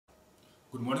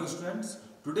Good morning students.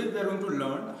 Today we are going to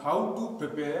learn how to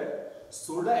prepare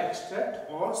soda extract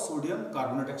or sodium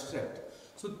carbonate extract.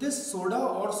 So this soda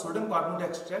or sodium carbonate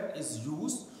extract is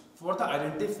used for the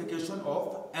identification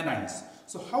of anions.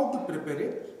 So how to prepare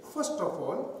it? First of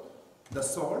all, the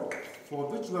salt for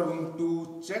which we are going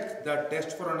to check the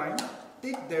test for anion.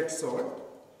 Take that salt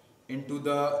into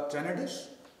the china dish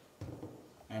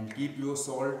and keep your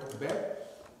salt bed.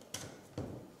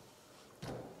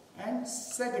 And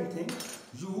second thing,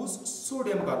 use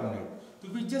sodium carbonate. So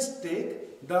we just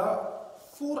take the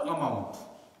 4 amount,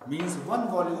 means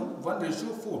 1 volume, 1 ratio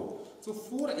 4. So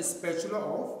 4 spatula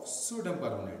of sodium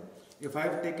carbonate. If I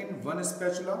have taken 1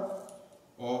 spatula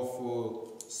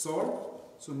of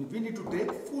salt, so we need to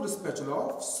take 4 spatula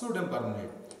of sodium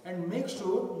carbonate. And make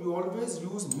sure you always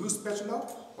use new spatula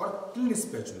or clean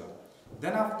spatula.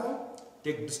 Then after,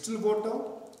 take distilled water,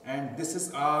 and this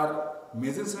is our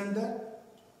measuring cylinder.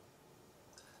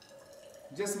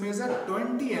 Just measure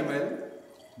 20 ml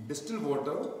distilled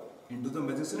water into the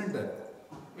measuring cylinder.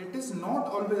 It is not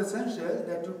always essential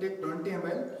that you take 20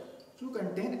 ml. You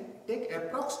can take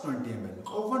approx 20 ml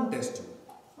or 1 test tube.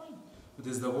 Fine. So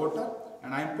this is the water,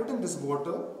 and I am putting this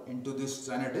water into this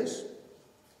china dish.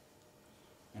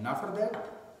 And after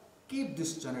that, keep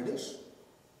this china dish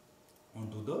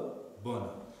onto the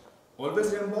burner.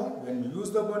 Always remember, when you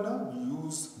use the burner, you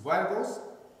use wire gauze.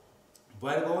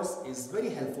 Wire gauze is very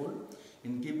helpful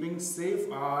in keeping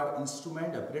safe our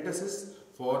instrument apparatuses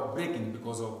for breaking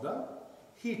because of the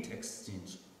heat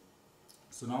exchange.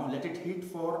 So now let it heat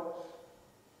for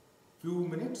few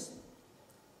minutes,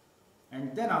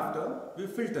 and then after we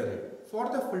filter it. For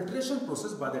the filtration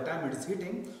process, by the time it is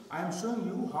heating, I am showing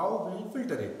you how we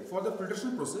filter it. For the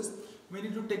filtration process, we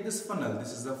need to take this funnel.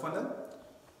 This is the funnel,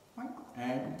 right?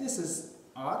 And this is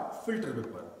our filter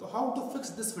paper. So how to fix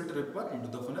this filter paper into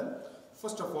the funnel?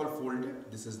 First of all, fold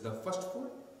it. This is the first fold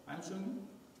I am showing you.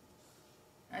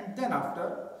 And then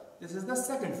after, this is the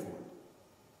second fold.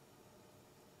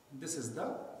 This is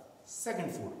the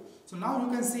second fold. So now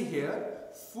you can see here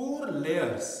 4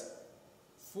 layers.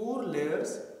 4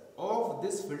 layers of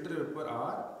this filter paper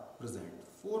are present.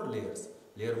 4 layers.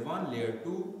 Layer 1, layer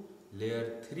 2,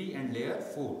 layer 3 and layer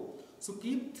 4. So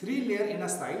keep 3 layers in a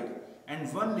side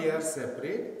and 1 layer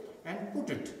separate and put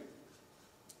it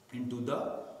into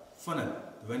the funnel.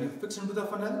 When you fix into the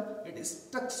funnel, it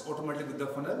sticks automatically with the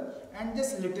funnel, and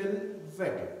just little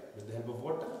wet it with the help of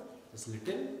water. Just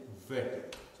little wet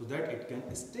it so that it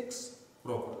can sticks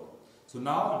properly. So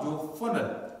now your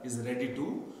funnel is ready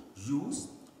to use.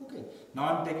 Okay. Now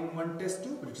I am taking 1 test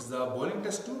tube, which is the boiling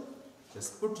test tube.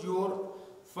 Just put your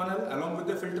funnel along with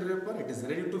the filter paper. It is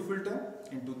ready to filter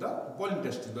into the boiling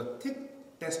test tube. The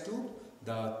thick test tube,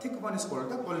 the thick one is called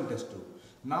the boiling test tube.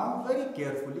 Now very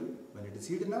carefully, when it is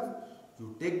heat enough,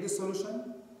 you take this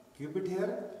solution, keep it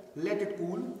here, let it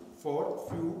cool for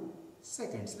few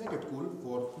seconds. Let it cool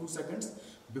for few seconds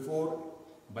before,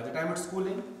 by the time it's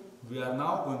cooling, we are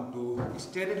now going to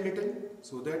stir it little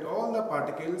so that all the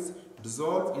particles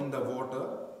dissolve in the water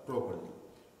properly.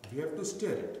 We have to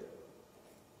stir it.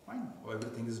 Fine.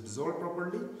 Everything is dissolved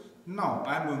properly. Now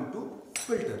I am going to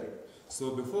filter it.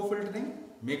 So before filtering,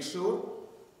 make sure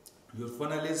your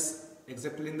funnel is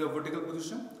exactly in the vertical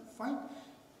position. Fine.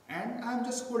 And I am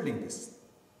just holding this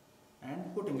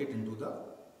and putting it into the.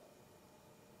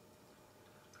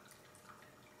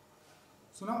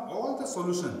 So now all the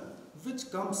solution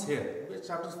which comes here, which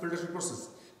after filtration process,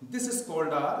 this is called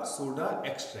our soda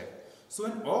extract. So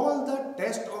in all the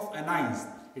test of anions,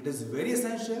 it is very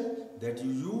essential that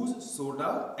you use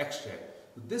soda extract.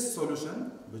 This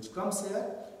solution which comes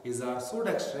here is our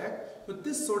soda extract. So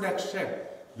this soda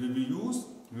extract we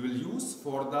will use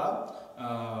for the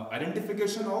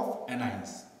identification of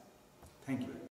anions. Thank you.